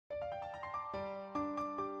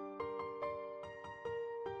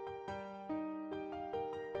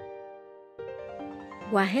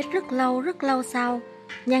Qua hết rất lâu sau,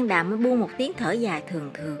 Nhan Đàm mới buông một tiếng thở dài thường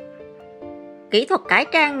thượt. Kỹ thuật cải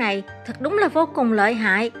trang này thật đúng là vô cùng lợi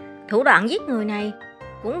hại, thủ đoạn giết người này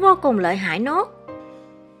cũng vô cùng lợi hại nốt.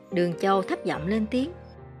 Đường Châu thấp giọng lên tiếng.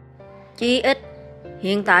 Chí ít,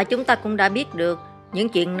 hiện tại chúng ta cũng đã biết được những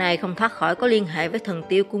chuyện này không thoát khỏi có liên hệ với Thần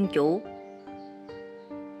Tiêu Cung Chủ.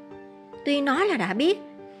 Tuy nói là đã biết,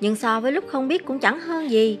 nhưng so với lúc không biết cũng chẳng hơn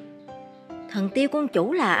gì. Thần Tiêu Cung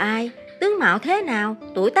Chủ là ai, tướng mạo thế nào,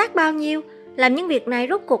 tuổi tác bao nhiêu, làm những việc này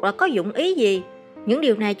rốt cuộc là có dụng ý gì, những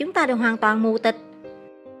điều này chúng ta đều hoàn toàn mù tịch.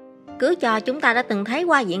 Cứ cho chúng ta đã từng thấy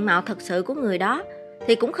qua diện mạo thật sự của người đó,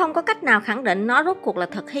 thì cũng không có cách nào khẳng định nó rốt cuộc là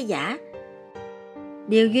thật hay giả.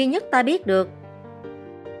 Điều duy nhất ta biết được,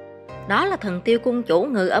 đó là Thần Tiêu Cung Chủ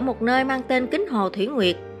ngự ở một nơi mang tên Kính Hồ Thủy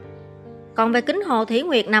Nguyệt. Còn về Kính Hồ Thủy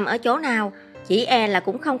Nguyệt nằm ở chỗ nào, chỉ e là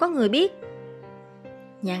cũng không có người biết.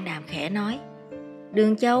 Nhan Đàm khẽ nói.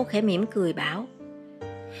 Đường Châu khẽ mỉm cười bảo.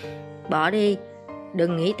 Bỏ đi,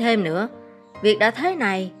 đừng nghĩ thêm nữa. Việc đã thế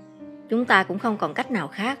này, chúng ta cũng không còn cách nào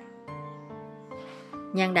khác.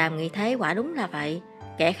 Nhan Đàm nghĩ thấy quả đúng là vậy.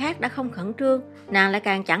 Kẻ khác đã không khẩn trương, nàng lại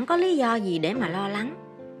càng chẳng có lý do gì để mà lo lắng.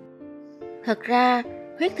 Thật ra,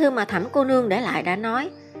 huyết thư mà Thẩm cô nương để lại đã nói,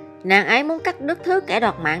 nàng ấy muốn cắt đứt thứ kẻ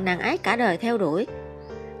đoạt mạng nàng ấy cả đời theo đuổi.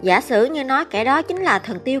 Giả sử như nói kẻ đó chính là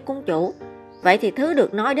Thần Tiêu Cung Chủ, vậy thì thứ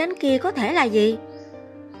được nói đến kia có thể là gì?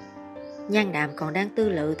 Nhan Đàm còn đang tư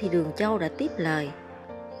lự thì Đường Châu đã tiếp lời.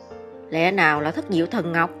 Lẽ nào là Thất Diệu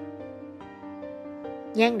Thần Ngọc?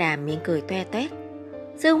 Nhan Đàm miệng cười toe toét.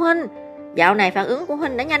 Sư huynh, dạo này phản ứng của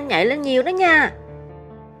huynh đã nhanh nhạy lên nhiều đó nha.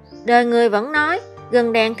 Đời người vẫn nói,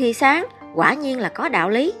 gần đèn thì sáng, quả nhiên là có đạo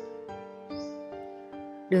lý.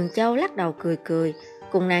 Đường Châu lắc đầu cười cười,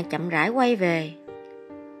 cùng nàng chậm rãi quay về.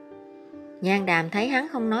 Nhan Đàm thấy hắn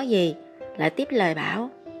không nói gì, lại tiếp lời bảo.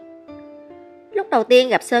 Lúc đầu tiên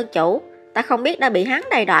gặp Sơn Chủ, ta không biết đã bị hắn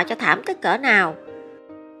đầy đọa cho thảm tới cỡ nào.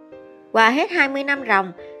 Qua hết 20 năm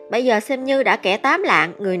ròng, bây giờ xem như đã kẻ 8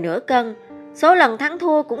 lạng, người nửa cân. Số lần thắng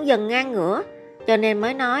thua cũng dần ngang ngửa, cho nên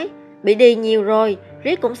mới nói, bị đi nhiều rồi,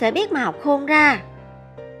 riết cũng sẽ biết mà học khôn ra.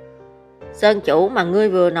 Sơn Chủ mà ngươi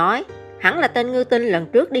vừa nói, hẳn là tên Ngư Tinh lần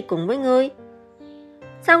trước đi cùng với ngươi.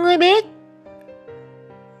 Sao ngươi biết?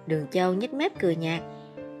 Đường Châu nhếch mép cười nhạt.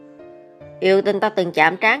 Yêu Tinh ta từng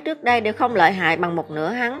chạm trán trước đây đều không lợi hại bằng một nửa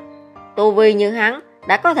hắn. Tu vi như hắn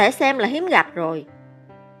đã có thể xem là hiếm gặp rồi.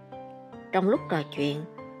 Trong lúc trò chuyện,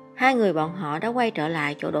 hai người bọn họ đã quay trở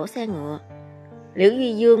lại chỗ đổ xe ngựa. Liễu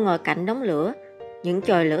Duy Dương ngồi cạnh đống lửa, những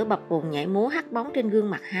chồi lửa bập bùng nhảy múa hắt bóng trên gương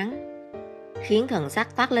mặt hắn, khiến thần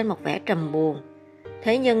sắc toát lên một vẻ trầm buồn.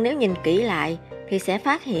 Thế nhưng nếu nhìn kỹ lại thì sẽ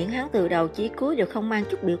phát hiện hắn từ đầu chí cuối đều không mang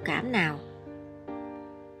chút biểu cảm nào.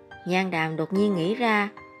 Nhan Đàm đột nhiên nghĩ ra,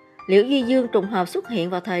 Liễu Duy Dương trùng hợp xuất hiện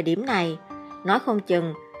vào thời điểm này, nói không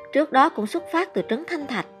chừng trước đó cũng xuất phát từ Trấn Thanh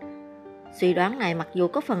Thạch. Suy đoán này mặc dù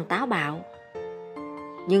có phần táo bạo,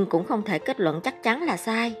 nhưng cũng không thể kết luận chắc chắn là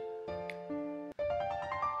sai.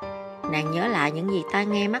 Nàng nhớ lại những gì tai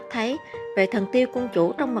nghe mắt thấy về Thần Tiêu Cung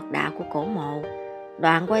Chủ trong mật đạo của cổ mộ,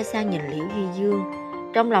 đoạn quay sang nhìn Liễu Duy Dương,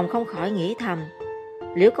 trong lòng không khỏi nghĩ thầm,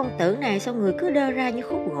 Liễu công tử này sao người cứ đơ ra như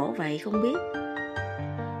khúc gỗ vậy không biết.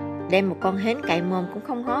 Đem một con hến cạy mồm cũng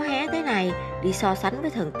không hó hé thế này đi so sánh với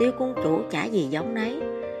Thần Tiêu Cung Chủ chả gì giống nấy.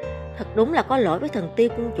 Thật đúng là có lỗi với Thần Tiêu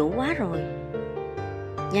Cung Chủ quá rồi.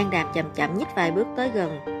 Nhan Đàm chậm chậm nhích vài bước tới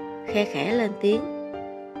gần, khe khẽ lên tiếng.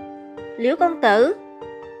 Liễu công tử.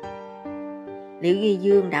 Liễu Duy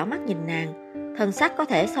Dương đảo mắt nhìn nàng, thần sắc có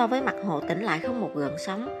thể so với mặt hồ tĩnh lại không một gợn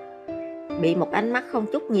sóng. Bị một ánh mắt không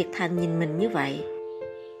chút nhiệt thành nhìn mình như vậy,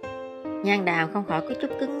 Nhan Đàm không khỏi có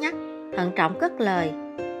chút cứng nhắc, thận trọng cất lời.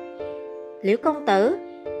 Liễu công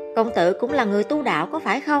tử cũng là người tu đạo có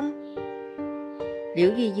phải không?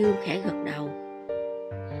 Liễu Duy Dương khẽ gật đầu.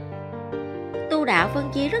 Tu đạo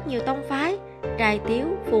phân chia rất nhiều tông phái, trai tiếu,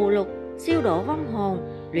 phù lục, siêu độ vong hồn,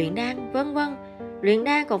 luyện đan, vân vân. Luyện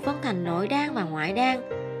đan còn phân thành nội đan và ngoại đan.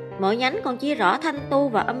 Mỗi nhánh còn chia rõ thanh tu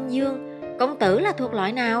và âm dương. Công tử là thuộc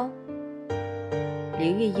loại nào?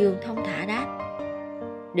 Liễu Duy Dương thông thả đáp.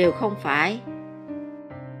 Đều không phải.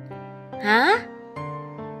 Hả?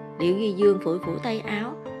 Liễu Duy Dương phủi phủi tay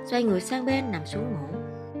áo, xoay người sang bên nằm xuống ngủ.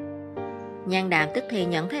 Nhan Đàm tức thì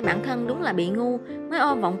nhận thấy bản thân đúng là bị ngu, mới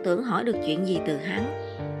ôm vọng tưởng hỏi được chuyện gì từ hắn.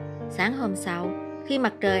 Sáng hôm sau, khi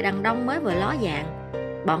mặt trời đằng đông mới vừa ló dạng,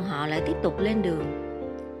 bọn họ lại tiếp tục lên đường.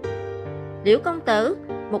 Liễu công tử,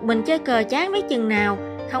 một mình chơi cờ chán mấy chừng nào,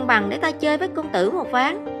 không bằng để ta chơi với công tử một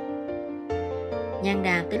ván. Nhan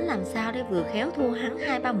Đàm tính làm sao để vừa khéo thua hắn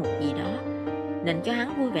 2-3 mục gì đó, định cho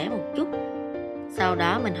hắn vui vẻ một chút. Sau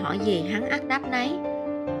đó mình hỏi gì hắn ắt đáp nấy.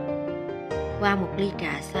 Qua một ly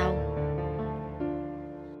trà sau,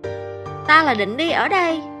 Ta là định đi ở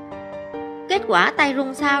đây. Kết quả tay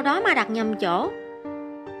rung sao đó mà đặt nhầm chỗ.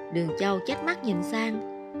 Đường Châu chớp mắt nhìn sang.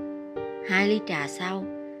 2 ly trà sau.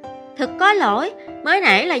 Thực có lỗi, mới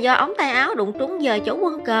nãy là do ống tay áo đụng trúng giờ chỗ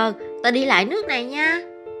quân cờ. Ta đi lại nước này nha.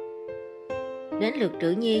 Đến lượt Trữ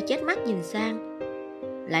Nhi chớp mắt nhìn sang.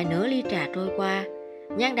 Lại nửa ly trà trôi qua.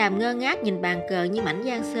 Nhan Đàm ngơ ngác nhìn bàn cờ như mảnh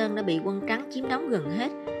giang sơn đã bị quân trắng chiếm đóng gần hết,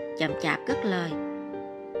 chậm chạp cất lời.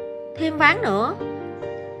 Thêm ván nữa.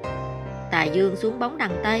 Tài Dương xuống bóng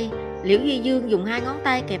đằng Tây. Liễu Duy Dương dùng 2 ngón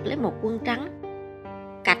tay kẹp lấy một quân trắng.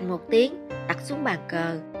 Cạch một tiếng, đặt xuống bàn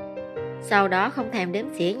cờ. Sau đó không thèm đếm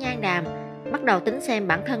xỉa Nhan Đàm, bắt đầu tính xem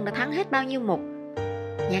bản thân đã thắng hết bao nhiêu mục.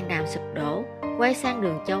 Nhan Đàm sụp đổ, quay sang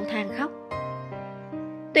Đường Châu than khóc.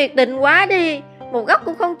 Tuyệt tình quá đi, một góc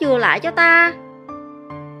cũng không chừa lại cho ta.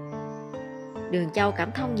 Đường Châu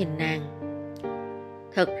cảm thông nhìn nàng.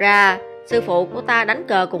 Thực ra, sư phụ của ta đánh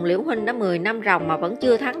cờ cùng Liễu huynh đã 10 năm ròng mà vẫn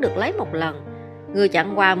chưa thắng được lấy một lần. Người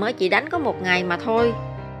chẳng qua mới chỉ đánh có 1 ngày mà thôi.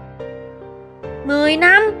 10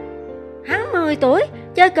 năm? Hắn 10 tuổi,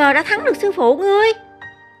 chơi cờ đã thắng được sư phụ ngươi.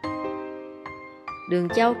 Đường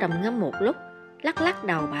Châu trầm ngâm một lúc, lắc lắc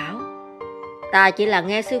đầu bảo. Ta chỉ là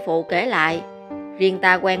nghe sư phụ kể lại. Riêng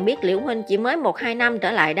ta quen biết Liễu huynh chỉ mới 1-2 năm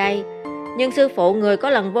trở lại đây. Nhưng sư phụ người có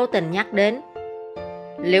lần vô tình nhắc đến.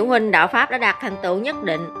 Liễu huynh đạo pháp đã đạt thành tựu nhất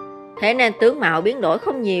định, thế nên tướng mạo biến đổi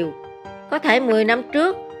không nhiều. Có thể 10 năm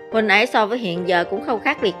trước, huynh ấy so với hiện giờ cũng không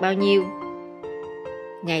khác biệt bao nhiêu.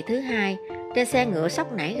 Ngày thứ 2, trên xe ngựa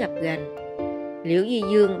sóc nảy gặp gành. Liễu Duy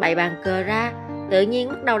Dương bày bàn cờ ra, tự nhiên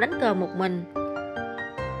bắt đầu đánh cờ một mình.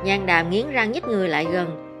 Nhan Đàm nghiến răng nhích người lại gần,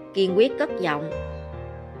 kiên quyết cất giọng.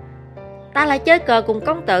 Ta là chơi cờ cùng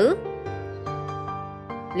công tử.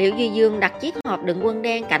 Liễu Duy Dương đặt chiếc hộp đựng quân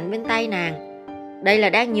đen cạnh bên tay nàng. Đây là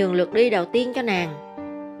đang nhường lượt đi đầu tiên cho nàng.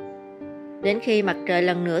 Đến khi mặt trời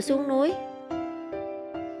lần nữa xuống núi,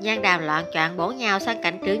 Nhan Đàm loạn choạng bổ nhào sang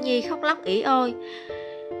cạnh Trữ Nhi khóc lóc ỉ ôi.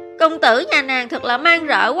 Công tử nhà nàng thật là mang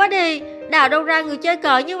rợ quá đi, đào đâu ra người chơi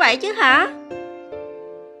cờ như vậy chứ hả?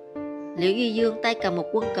 Liễu Duy Dương tay cầm một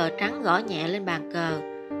quân cờ trắng gõ nhẹ lên bàn cờ,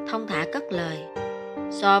 thông thả cất lời.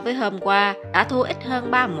 So với hôm qua đã thua ít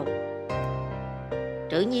hơn 3 mục.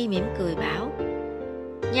 Trữ Nhi mỉm cười bảo.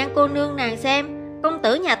 Nhan cô nương nàng xem, công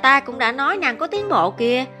tử nhà ta cũng đã nói nàng có tiến bộ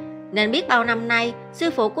kìa, nên biết bao năm nay sư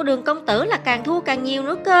phụ của Đường công tử là càng thua càng nhiều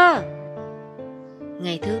nữa cơ.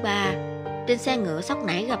 Ngày thứ 3, trên xe ngựa sóc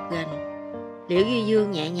nảy gặp gành. Liễu Duy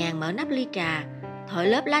Dương nhẹ nhàng mở nắp ly trà, thổi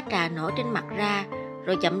lớp lá trà nổi trên mặt ra,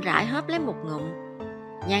 rồi chậm rãi hớp lấy một ngụm.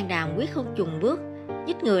 Nhan Đàm quyết không chùn bước,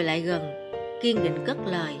 nhích người lại gần, kiên định cất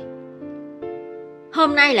lời.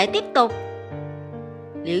 Hôm nay lại tiếp tục.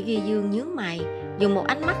 Liễu Duy Dương nhướng mày, dùng một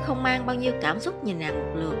ánh mắt không mang bao nhiêu cảm xúc nhìn nàng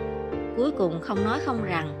một lượt, cuối cùng không nói không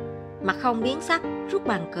rằng, mặt không biến sắc, rút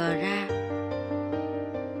bàn cờ ra.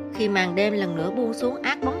 Khi màn đêm lần nữa buông xuống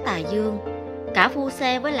át bóng tà dương, cả phu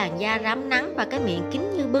xe với làn da rám nắng và cái miệng kín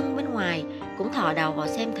như bưng bên ngoài cũng thò đầu vào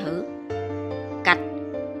xem thử. Cạch.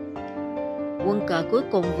 Quân cờ cuối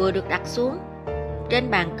cùng vừa được đặt xuống.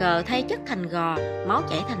 Trên bàn cờ thay chất thành gò, máu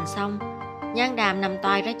chảy thành sông. Nhan Đàm nằm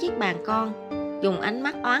toài ra chiếc bàn con, dùng ánh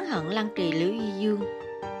mắt oán hận lăng trì Liễu Duy Dương.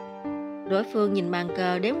 Đối phương nhìn bàn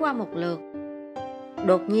cờ đếm qua một lượt,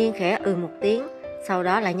 đột nhiên khẽ một tiếng, sau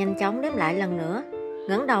đó lại nhanh chóng đếm lại lần nữa,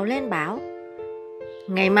 ngẩng đầu lên bảo.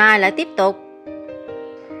 Ngày mai lại tiếp tục.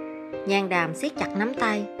 Nhan Đàm siết chặt nắm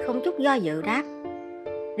tay, không chút do dự đáp.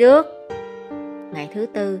 Được. Ngày thứ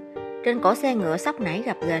 4, trên cổ xe ngựa sóc nảy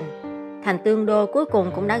gặp gành. Thành Tương Đô cuối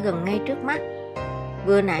cùng cũng đã gần ngay trước mắt.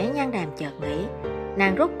 Vừa nãy Nhan Đàm chợt nghĩ,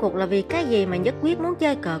 nàng rốt cuộc là vì cái gì mà nhất quyết muốn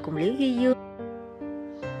chơi cờ cùng Liễu Duy Dương.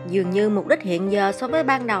 Dường như mục đích hiện giờ so với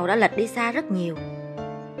ban đầu đã lệch đi xa rất nhiều.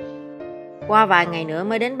 Qua vài ngày nữa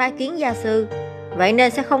mới đến bái kiến gia sư, vậy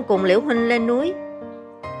nên sẽ không cùng Liễu huynh lên núi.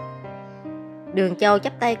 Đường Châu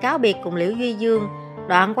chắp tay cáo biệt cùng Liễu Duy Dương,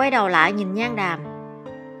 đoạn quay đầu lại nhìn Nhan Đàm.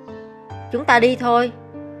 Chúng ta đi thôi.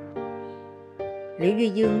 Liễu Duy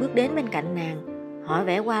Dương bước đến bên cạnh nàng, hỏi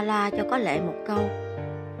vẻ qua loa cho có lệ một câu.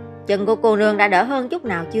 Chân của cô nương đã đỡ hơn chút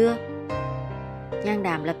nào chưa? Nhan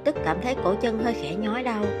Đàm lập tức cảm thấy cổ chân hơi khẽ nhói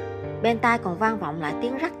đau, bên tai còn vang vọng lại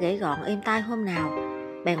tiếng rắc gãy gọn êm tai hôm nào,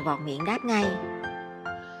 bèn vọt miệng đáp ngay.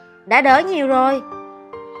 Đã đỡ nhiều rồi.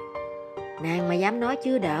 Nàng mà dám nói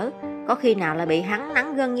chưa đỡ, có khi nào là bị hắn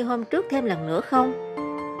nắn gân như hôm trước thêm lần nữa không?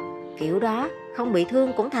 Kiểu đó, không bị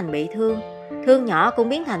thương cũng thành bị thương, thương nhỏ cũng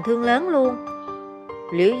biến thành thương lớn luôn.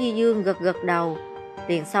 Liễu Duy Dương gật gật đầu,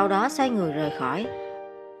 liền sau đó xoay người rời khỏi.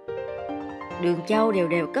 Đường Châu đều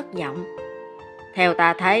đều cất giọng. Theo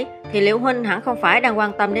ta thấy thì Liễu huynh hẳn không phải đang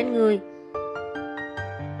quan tâm đến ngươi.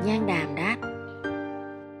 Nhan Đàm đáp.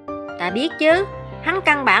 Ta biết chứ, hắn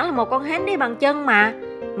căn bản là một con hến đi bằng chân mà.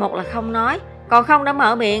 một là không nói, còn không đã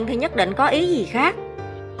mở miệng thì nhất định có ý gì khác.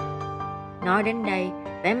 Nói đến đây,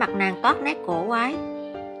 vẻ mặt nàng toát nét cổ quái.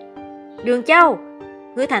 Đường Châu,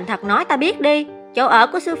 ngươi thành thật nói ta biết đi, chỗ ở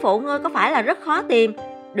của sư phụ ngươi có phải là rất khó tìm,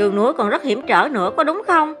 đường núi còn rất hiểm trở nữa, có đúng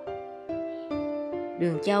không?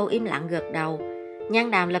 Đường Châu im lặng gật đầu.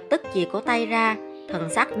 Nhan Đàm lập tức chìa cổ tay ra, thần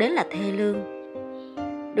sắc đến là thê lương.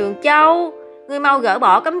 Đường Châu, ngươi mau gỡ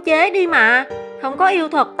bỏ cấm chế đi mà, không có yêu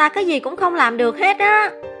thuật ta cái gì cũng không làm được hết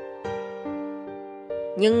á.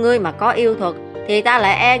 Nhưng ngươi mà có yêu thuật thì ta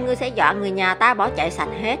lại e ngươi sẽ dọa người nhà ta bỏ chạy sạch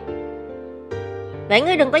hết. Vậy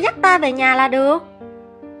ngươi đừng có dắt ta về nhà là được.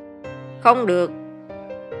 Không được.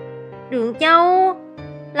 Đường Châu,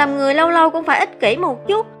 làm người lâu lâu cũng phải ích kỷ một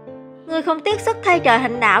chút. Ngươi không tiếc sức thay trời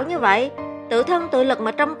hành đạo như vậy, tự thân tự lực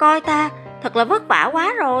mà trông coi ta, thật là vất vả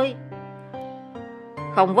quá rồi.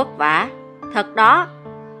 Không vất vả, thật đó.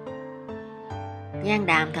 Nhan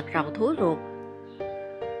Đàm thật rầu thúi ruột.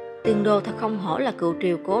 Tiên Đô thật không hổ là cựu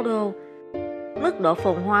triều cố đô, mức độ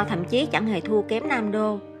phồn hoa thậm chí chẳng hề thua kém Nam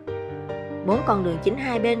Đô. 4 con đường chính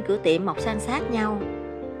hai bên cửa tiệm mọc san sát nhau,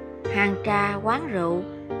 hàng trà, quán rượu,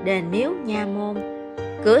 đền miếu, nha môn,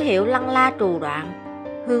 cửa hiệu lăng la trù đoạn,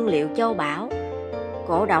 hương liệu châu bảo,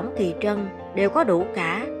 cổ đổng kỳ trân đều có đủ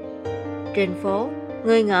cả. Trên phố,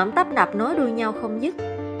 người ngợm tấp nập nối đuôi nhau không dứt.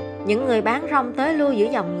 Những người bán rong tới lui giữa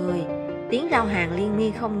dòng người, tiếng rao hàng liên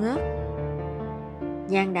miên không ngớt.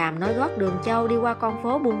 Nhan Đàm nói gót Đường Châu đi qua con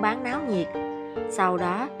phố buôn bán náo nhiệt, sau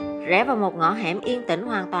đó rẽ vào một ngõ hẻm yên tĩnh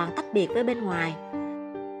hoàn toàn tách biệt với bên ngoài.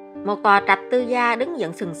 Một tòa trạch tư gia đứng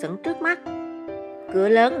dựng sừng sững trước mắt. Cửa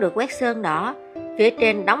lớn được quét sơn đỏ, phía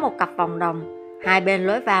trên đóng một cặp vòng đồng, hai bên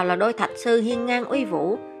lối vào là đôi thạch sư hiên ngang uy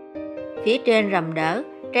vũ. Phía trên rầm đỡ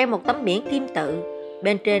treo một tấm biển kim tự,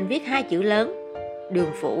 bên trên viết 2 chữ lớn: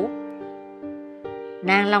 Đường Phủ.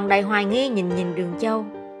 Nàng lòng đầy hoài nghi nhìn Đường Châu.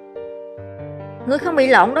 Ngươi không bị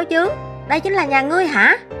lộn đó chứ? Đây chính là nhà ngươi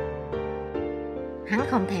hả? Hắn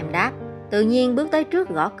không thèm đáp, tự nhiên bước tới trước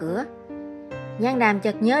gõ cửa. Nhan Đàm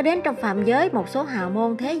chợt nhớ đến trong phạm giới một số hào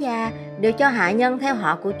môn thế gia đều cho hạ nhân theo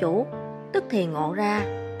họ của chủ, tức thì ngộ ra.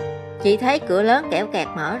 Chỉ thấy cửa lớn kẽo kẹt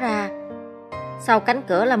mở ra. Sau cánh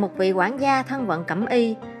cửa là một vị quản gia thân vận cẩm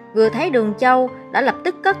y, vừa thấy Đường Châu đã lập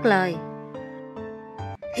tức cất lời.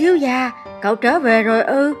 Thiếu gia, cậu trở về rồi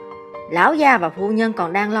ư? Lão gia và phu nhân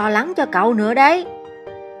còn đang lo lắng cho cậu nữa đấy.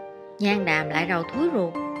 Nhan Đàm lại rầu thúi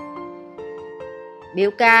ruột.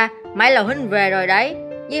 Biểu ca, mấy là huynh về rồi đấy.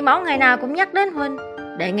 Di mẫu ngày nào cũng nhắc đến huynh,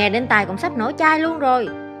 để nghe đến tai cũng sắp nổi chai luôn rồi.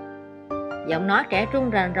 Giọng nói trẻ trung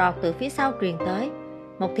rành rọt từ phía sau truyền tới.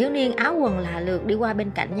 Một thiếu niên áo quần lạ lượt đi qua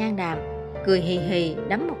bên cạnh Nhan Đàm, cười hì hì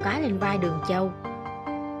đấm một cái lên vai Đường Châu.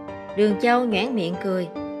 Đường Châu nhoẻn miệng cười.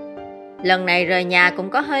 Lần này rời nhà cũng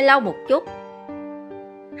có hơi lâu một chút.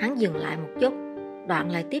 Hắn dừng lại một chút,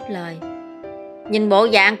 đoạn lại tiếp lời. Nhìn bộ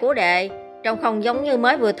dạng của đệ, trông không giống như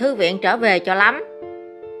mới vừa thư viện trở về cho lắm.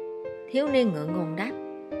 Thiếu niên ngượng ngùng đáp.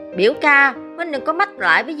 Biểu ca, huynh đừng có mách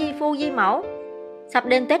lại với di phu di mẫu. Sắp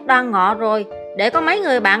đến Tết Đoan Ngọ rồi, để có mấy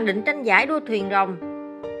người bạn định tranh giải đua thuyền rồng.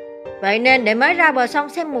 Vậy nên để mới ra bờ sông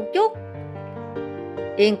xem một chút.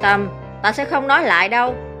 Yên tâm, ta sẽ không nói lại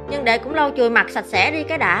đâu, nhưng để cũng lau chùi mặt sạch sẽ đi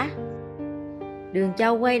cái đã. Đường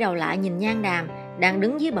Châu quay đầu lại nhìn Nhan Đàm đang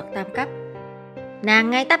đứng dưới bậc tam cấp. Nàng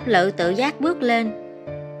ngay tắp lự tự giác bước lên.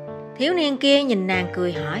 Thiếu niên kia nhìn nàng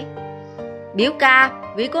cười hỏi. Biểu ca,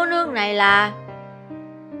 vị cô nương này là...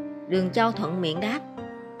 Đường Châu thuận miệng đáp.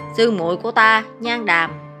 Sư muội của ta, Nhan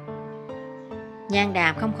Đàm. Nhan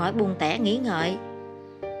Đàm không khỏi buồn tẻ nghĩ ngợi.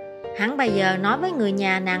 Hắn bây giờ nói với người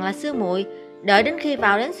nhà nàng là sư muội, đợi đến khi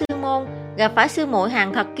vào đến sư môn, gặp phải sư muội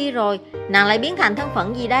hàng thật kia rồi, nàng lại biến thành thân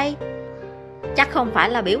phận gì đây? Chắc không phải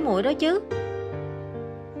là biểu muội đó chứ.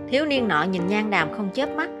 Thiếu niên nọ nhìn Nhan Đàm không chớp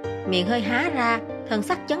mắt, miệng hơi há ra, thần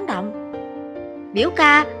sắc chấn động. Biểu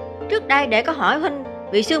ca, trước đây để có hỏi huynh,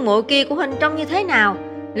 vị sư muội kia của huynh trông như thế nào?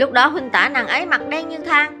 Lúc đó huynh tả nàng ấy mặt đen như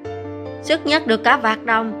than, sức nhất được cả vạt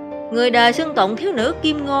đồng, người đời xưng tụng thiếu nữ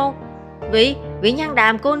Kim Ngô. Vị Nhan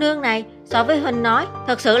Đàm cô nương này so với huynh nói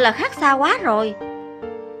thật sự là khác xa quá rồi.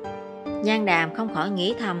 Nhan Đàm không khỏi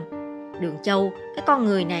nghĩ thầm, Đường Châu, cái con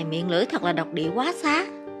người này miệng lưỡi thật là độc địa quá xá.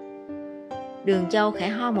 Đường Châu khẽ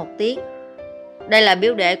ho một tiếng. Đây là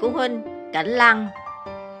biểu đệ của huynh, Cảnh Lăng.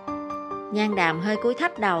 Nhan Đàm hơi cúi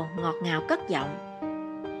thấp đầu, ngọt ngào cất giọng.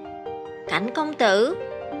 Cảnh công tử.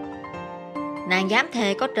 Nàng dám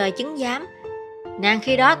thề có trời chứng giám, nàng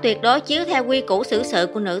khi đó tuyệt đối chiếu theo quy củ xử sự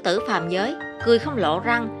của nữ tử phàm giới, cười không lộ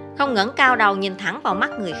răng, không ngẩng cao đầu nhìn thẳng vào mắt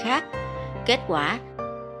người khác. Kết quả,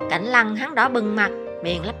 Cảnh Lăng hắn đỏ bừng mặt,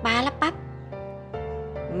 miệng lắp ba lắp bắp.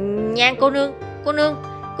 Nhan cô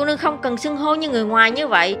nương không cần xưng hô như người ngoài như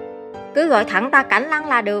vậy, cứ gọi thẳng ta Cảnh Lăng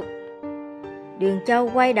là được. Đường Châu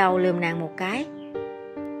quay đầu lườm nàng một cái.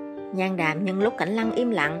 Nhan Đàm nhân lúc Cảnh Lăng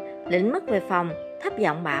im lặng, lĩnh mất về phòng, thấp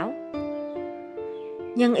giọng bảo: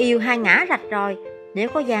 nhân yêu hai ngã rạch rồi, nếu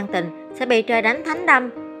có gian tình sẽ bị trời đánh thánh đâm,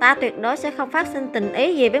 ta tuyệt đối sẽ không phát sinh tình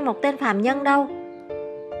ý gì với một tên phàm nhân đâu.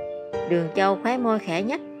 Đường Châu khóe môi khẽ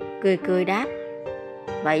nhếch, cười cười đáp: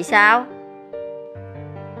 vậy sao?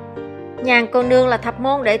 Nhan cô nương là thập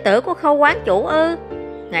môn đệ tử của Khâu quán chủ ư?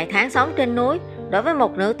 Ngày tháng sống trên núi, đối với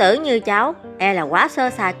một nữ tử như cháu, e là quá sơ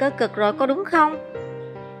sài cơ cực rồi, có đúng không?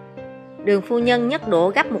 Đường phu nhân nhấc đũa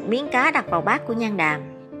gắp một miếng cá đặt vào bát của Nhan Đàm.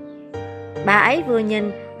 Bà ấy vừa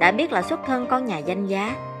nhìn đã biết là xuất thân con nhà danh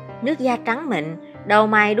giá, nước da trắng mịn, đầu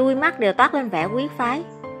mày đuôi mắt đều toát lên vẻ quý phái.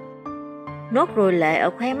 Nốt ruồi lệ ở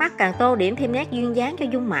khóe mắt càng tô điểm thêm nét duyên dáng cho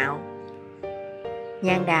dung mạo.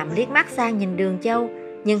 Nhan Đàm liếc mắt sang nhìn Đường Châu,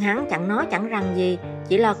 nhưng hắn chẳng nói chẳng rằng gì,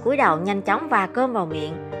 chỉ là cúi đầu nhanh chóng và cơm vào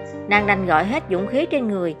miệng. Nàng đành gọi hết dũng khí trên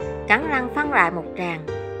người, cắn răng phăn lại một tràng.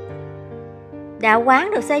 Đạo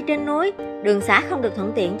quán được xây trên núi, đường xá không được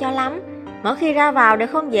thuận tiện cho lắm, mỗi khi ra vào đều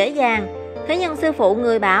không dễ dàng. Thế nhưng sư phụ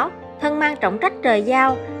người bảo, thân mang trọng trách trời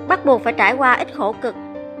giao, bắt buộc phải trải qua ít khổ cực,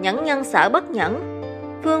 nhẫn nhân sợ bất nhẫn,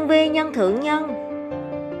 phương vi nhân thượng nhân.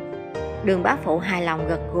 Đường bá phụ hài lòng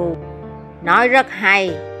gật gù, nói rất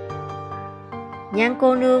hay. Nhan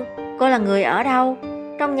cô nương, cô là người ở đâu?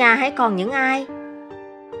 Trong nhà hãy còn những ai?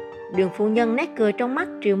 Đường phu nhân nét cười trong mắt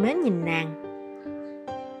trìu mến nhìn nàng.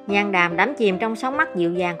 Nhan Đàm đắm chìm trong sóng mắt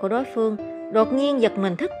dịu dàng của đối phương, đột nhiên giật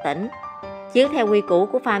mình thức tỉnh. Chiếu theo quy củ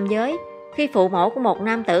của phàm giới, khi phụ mẫu của một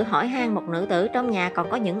nam tử hỏi han một nữ tử trong nhà còn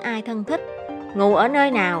có những ai thân thích, ngủ ở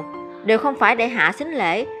nơi nào, đều không phải để hạ sính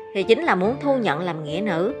lễ, thì chính là muốn thu nhận làm nghĩa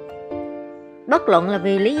nữ. Bất luận là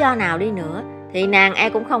vì lý do nào đi nữa, thì nàng e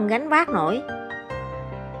cũng không gánh vác nổi.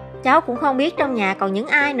 Cháu cũng không biết trong nhà còn những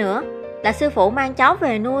ai nữa, là sư phụ mang cháu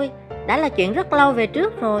về nuôi, đã là chuyện rất lâu về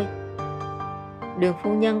trước rồi. Đường phu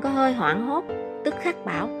nhân có hơi hoảng hốt, tức khắc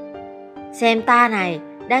bảo: xem ta này,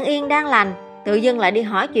 đang yên đang lành, tự dưng lại đi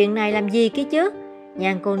hỏi chuyện này làm gì kia chứ?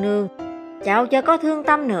 Nhan cô nương, cháu chớ có thương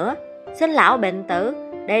tâm nữa, sinh lão bệnh tử,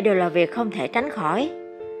 đây đều là việc không thể tránh khỏi.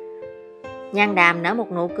 Nhan Đàm nở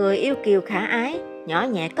một nụ cười yêu kiều khả ái, nhỏ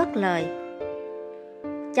nhẹ cất lời: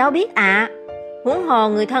 cháu biết ạ, huống hồ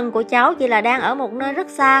người thân của cháu chỉ là đang ở một nơi rất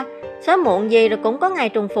xa, sớm muộn gì rồi cũng có ngày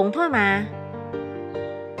trùng phùng thôi mà.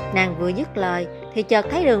 Nàng vừa dứt lời thì chợt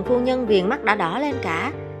thấy Đường phu nhân viền mắt đã đỏ lên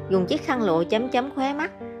cả, dùng chiếc khăn lụa chấm chấm khóe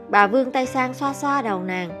mắt. Bà vươn tay sang xoa xoa đầu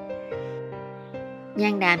nàng.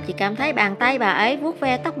 Nhan Đàm chỉ cảm thấy bàn tay bà ấy vuốt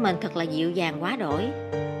ve tóc mình thật là dịu dàng quá đổi,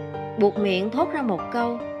 buột miệng thốt ra một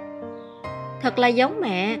câu: thật là giống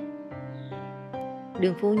mẹ.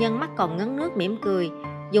 Đường phu nhân mắt còn ngấn nước mỉm cười,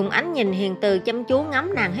 dùng ánh nhìn hiền từ chăm chú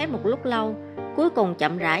ngắm nàng hết một lúc lâu, cuối cùng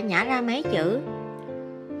chậm rãi nhả ra mấy chữ: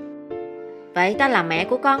 vậy ta là mẹ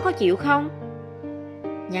của con, có chịu không?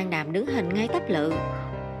 Nhan Đàm đứng hình ngay tắp lự.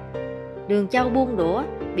 Đường Châu buông đũa,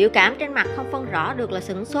 biểu cảm trên mặt không phân rõ được là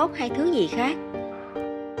sửng sốt hay thứ gì khác.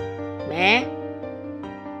 Mẹ,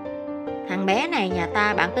 thằng bé này nhà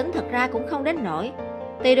ta bản tính thật ra cũng không đến nỗi,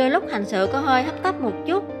 tuy đôi lúc hành sự có hơi hấp tấp một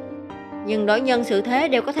chút, nhưng đối nhân xử thế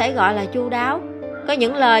đều có thể gọi là chu đáo. Có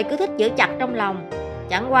những lời cứ thích giữ chặt trong lòng,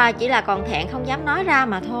 chẳng qua chỉ là còn thẹn không dám nói ra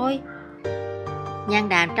mà thôi. Nhan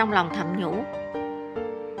Đàm trong lòng thầm nhủ,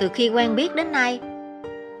 từ khi quen biết đến nay,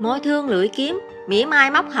 môi thương lưỡi kiếm, mỉa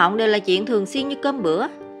mai móc họng đều là chuyện thường xuyên như cơm bữa.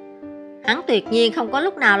 Hắn tuyệt nhiên không có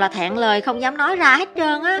lúc nào là thẹn lời không dám nói ra hết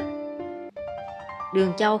trơn á.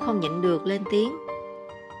 Đường Châu không nhịn được lên tiếng: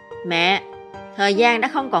 mẹ, thời gian đã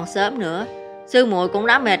không còn sớm nữa, sư muội cũng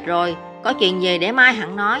đã mệt rồi, có chuyện gì để mai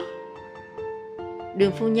hẳn nói.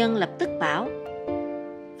 Đường phu nhân lập tức bảo: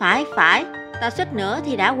 phải, ta suýt nữa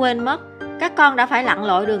thì đã quên mất, các con đã phải lặn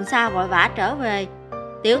lội đường xa vội vã trở về.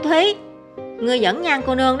 Tiểu Thúy, ngươi dẫn Nhan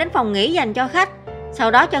cô nương đến phòng nghỉ dành cho khách,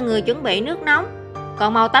 sau đó cho người chuẩn bị nước nóng,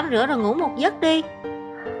 còn mau tắm rửa rồi ngủ một giấc đi.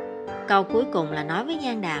 Câu cuối cùng là nói với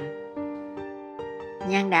Nhan Đàm.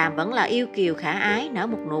 Nhan Đàm vẫn là yêu kiều khả ái, nở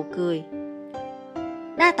một nụ cười: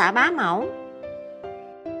 đa tạ bá mẫu.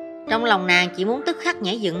 Trong lòng nàng chỉ muốn tức khắc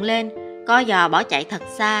nhảy dựng lên, co giò bỏ chạy thật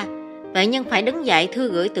xa, vậy nhưng phải đứng dậy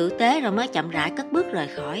thư gửi tử tế rồi mới chậm rãi cất bước rời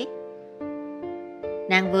khỏi.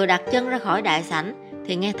 Nàng vừa đặt chân ra khỏi đại sảnh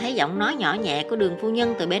thì nghe thấy giọng nói nhỏ nhẹ của Đường phu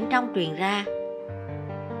nhân từ bên trong truyền ra: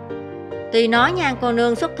 tuy nói Nhan cô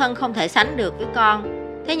nương xuất thân không thể sánh được với con,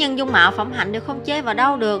 thế nhưng dung mạo phẩm hạnh đều không chê vào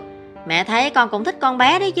đâu được, mẹ thấy con cũng thích con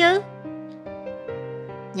bé đấy chứ.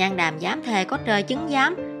 Nhan Đàm dám thề có trời chứng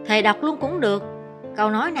giám, thề đọc luôn cũng được. Câu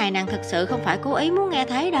nói này nàng thực sự không phải cố ý muốn nghe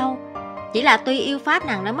thấy đâu, chỉ là tuy yêu pháp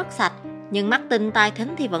nàng đã mất sạch, nhưng mắt tinh tai thính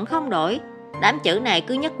thì vẫn không đổi. Đám chữ này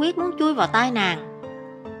cứ nhất quyết muốn chui vào tai nàng.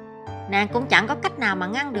 Nàng cũng chẳng có cách nào mà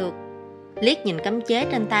ngăn được. Liếc nhìn cấm chế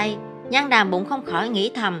trên tay, Nhan Đàm bụng không khỏi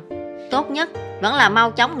nghĩ thầm, tốt nhất vẫn là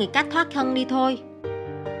mau chóng nghĩ cách thoát thân đi thôi.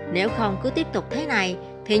 Nếu không cứ tiếp tục thế này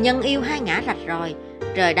thì nhân yêu hai ngã rạch rồi,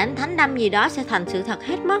 trời đánh thánh đâm gì đó sẽ thành sự thật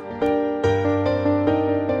hết mất.